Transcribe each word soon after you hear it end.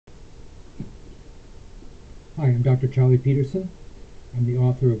Hi, I'm Dr. Charlie Peterson. I'm the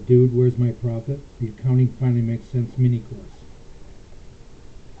author of Dude, Where's My Profit? The Accounting Finally Makes Sense mini course.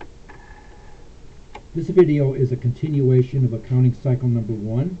 This video is a continuation of accounting cycle number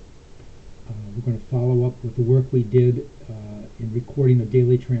 1. We're going to follow up with the work we did in recording the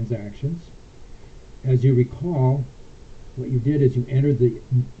daily transactions. As you recall, what you did is you entered the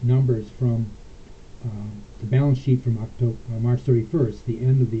numbers from the balance sheet from March 31st, the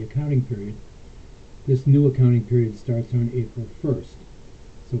end of the accounting period. This new accounting period starts on April 1st.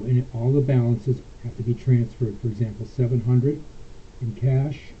 So all the balances have to be transferred. For example, $700 in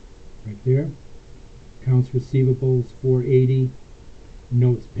cash, right there. Accounts receivables, $480.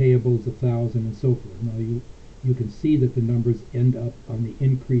 Notes payables, $1,000, and so forth. Now you can see that the numbers end up on the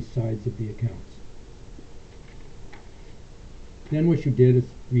increased sides of the accounts. Then what you did is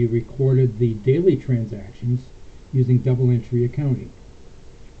we recorded the daily transactions using double entry accounting.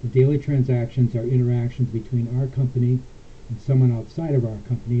 The daily transactions are interactions between our company and someone outside of our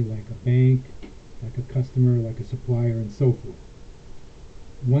company, like a bank, like a customer, like a supplier, and so forth.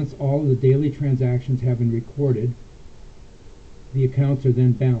 Once all of the daily transactions have been recorded, the accounts are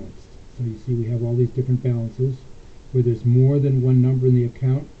then balanced. So you see we have all these different balances. Where there's more than one number in the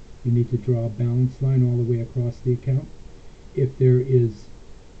account, you need to draw a balance line all the way across the account. If there is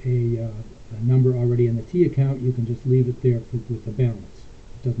a number already in the T account, you can just leave it there with the balance.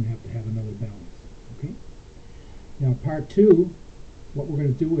 It doesn't have to have another balance. Okay. Now part 2, what we're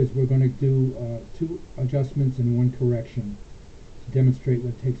going to do is we're going to do 2 adjustments and 1 correction to demonstrate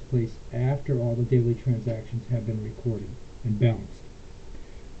what takes place after all the daily transactions have been recorded and balanced.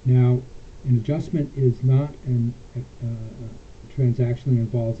 Now, an adjustment is not a transaction that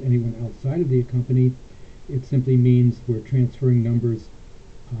involves anyone outside of the company. It simply means we're transferring numbers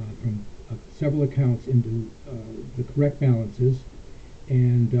from several accounts into the correct balances.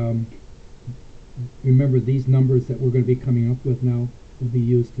 And remember, these numbers that we're going to be coming up with now will be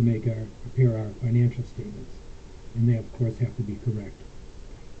used to prepare our financial statements. And they, of course, have to be correct.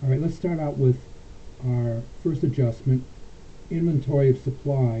 All right, let's start out with our first adjustment. Inventory of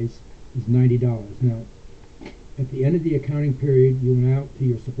supplies is $90. Now, at the end of the accounting period, you went out to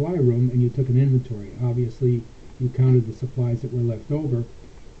your supply room and you took an inventory. Obviously, you counted the supplies that were left over,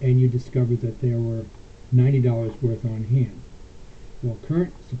 and you discovered that there were $90 worth on hand. Well,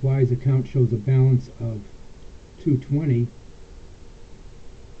 current supplies account shows a balance of $220.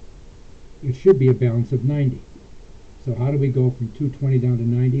 It should be a balance of $90. So how do we go from $220 down to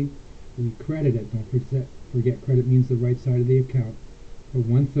 $90? We credit it. Don't forget credit means the right side of the account for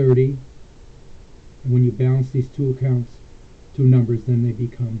 $130. And when you balance these two numbers, then they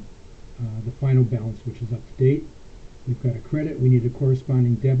become the final balance, which is up to date. We've got a credit. We need a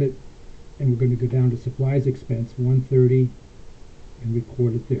corresponding debit, and we're going to go down to supplies expense, $130, and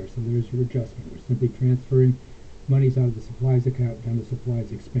record it there. So there's your adjustment. We're simply transferring monies out of the supplies account down to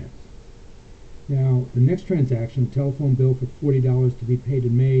supplies expense. Now, the next transaction, telephone bill for $40 to be paid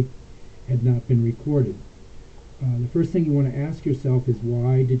in May, had not been recorded. The first thing you want to ask yourself is,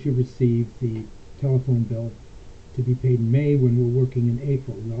 why did you receive the telephone bill to be paid in May when we're working in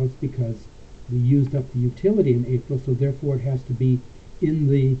April? Well, it's because we used up the utility in April, so therefore it has to be in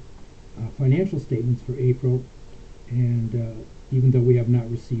the financial statements for April, and even though we have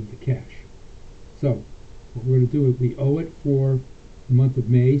not received the cash. So what we're going to do is we owe it for the month of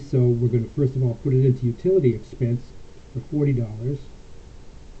May, so we're going to first of all put it into utility expense for $40.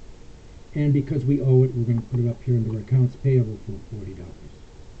 And because we owe it, we're going to put it up here under accounts payable for $40.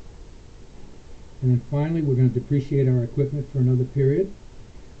 And then finally, we're going to depreciate our equipment for another period.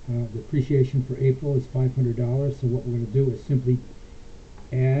 Depreciation for April is $500, so what we're going to do is simply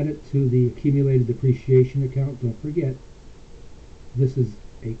add it to the accumulated depreciation account. Don't forget, this is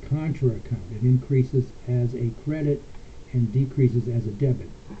a contra account. It increases as a credit and decreases as a debit.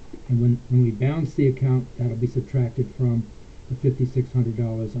 And when we balance the account, that'll be subtracted from the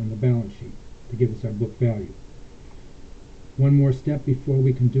 $5,600 on the balance sheet to give us our book value. One more step before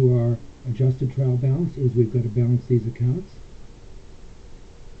we can do our adjusted trial balance is we've got to balance these accounts.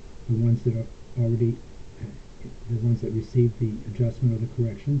 The ones that are already, the ones that received the adjustment or the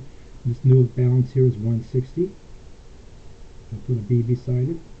correction. This new balance here is $160. I'll put a B beside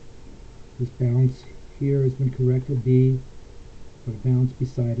it. This balance here has been corrected, B, put a balance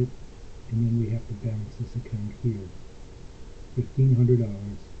beside it, and then we have to balance this account here. $1,500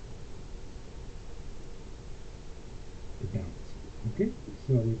 to balance. Okay,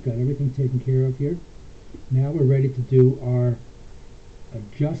 so we've got everything taken care of here. Now we're ready to do our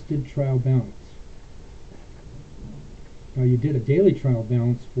adjusted trial balance. Now you did a daily trial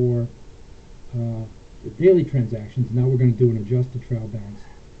balance for the daily transactions. Now we're going to do an adjusted trial balance.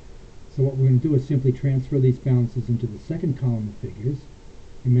 So what we're going to do is simply transfer these balances into the second column of figures.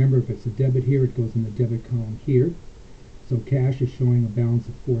 Remember, if it's a debit here, it goes in the debit column here. So cash is showing a balance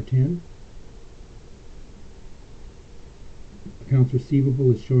of 410. Accounts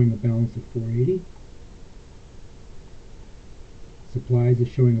receivable is showing a balance of 480. Supplies is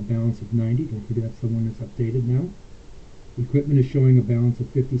showing a balance of 90. Don't forget that's the one that's updated now. Equipment is showing a balance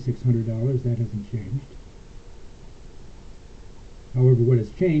of $5,600. That hasn't changed. However, what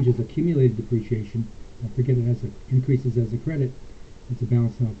has changed is accumulated depreciation. Don't forget it increases as a credit. It's a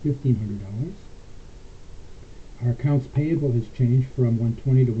balance now of $1,500. Our accounts payable has changed from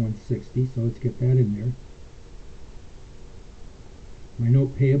 120 to 160, so let's get that in there. My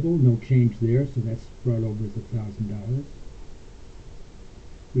note payable, no change there, so that's brought over as $1,000.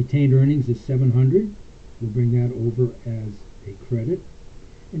 Retained earnings is $700. We'll bring that over as a credit.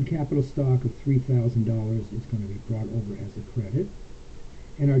 And capital stock of $3,000 is going to be brought over as a credit.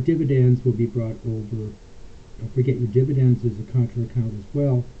 And our dividends will be brought over. Don't forget your dividends is a contra account as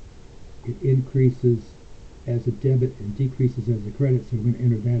well. It increases as a debit and decreases as a credit, so we're going to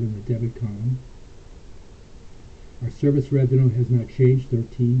enter that in the debit column. Our service revenue has not changed,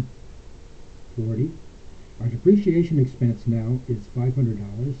 $13.40. Our depreciation expense now is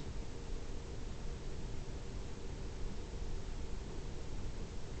 $500.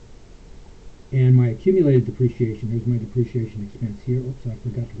 And my accumulated depreciation, here's my depreciation expense here. Oops, I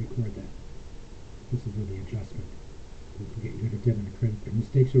forgot to record that. This is where the adjustment. Don't forget you got a debit and a credit there.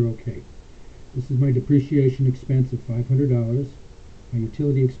 Mistakes are okay. This is my depreciation expense of $500. My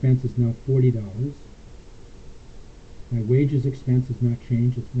utility expense is now $40. My wages expense has not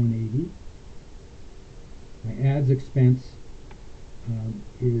changed, it's $180. My ads expense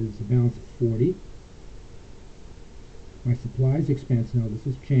is a balance of $40. My supplies expense, now this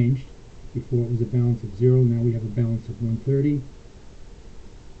has changed. Before it was a balance of $0, now we have a balance of $130.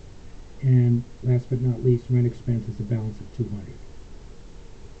 And last but not least, rent expense is a balance of $200.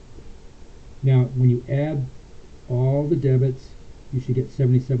 Now, when you add all the debits, you should get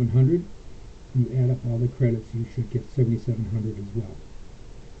 $7,700. When you add up all the credits, you should get $7,700 as well.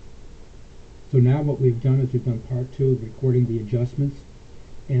 So now what we've done is we've done part 2 of recording the adjustments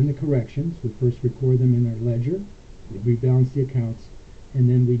and the corrections. We first record them in our ledger, we rebalance the accounts, and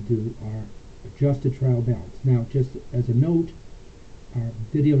then we do our adjusted trial balance. Now, just as a note, our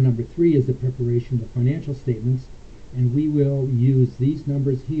video number 3 is the preparation of the financial statements, and we will use these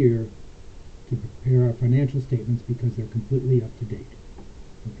numbers here to prepare our financial statements because they're completely up to date.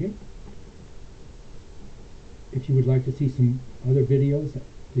 Okay? If you would like to see some other videos,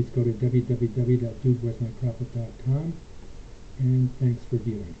 please go to www.dudewhere'smyprofit.com, and thanks for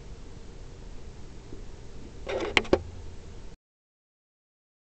viewing.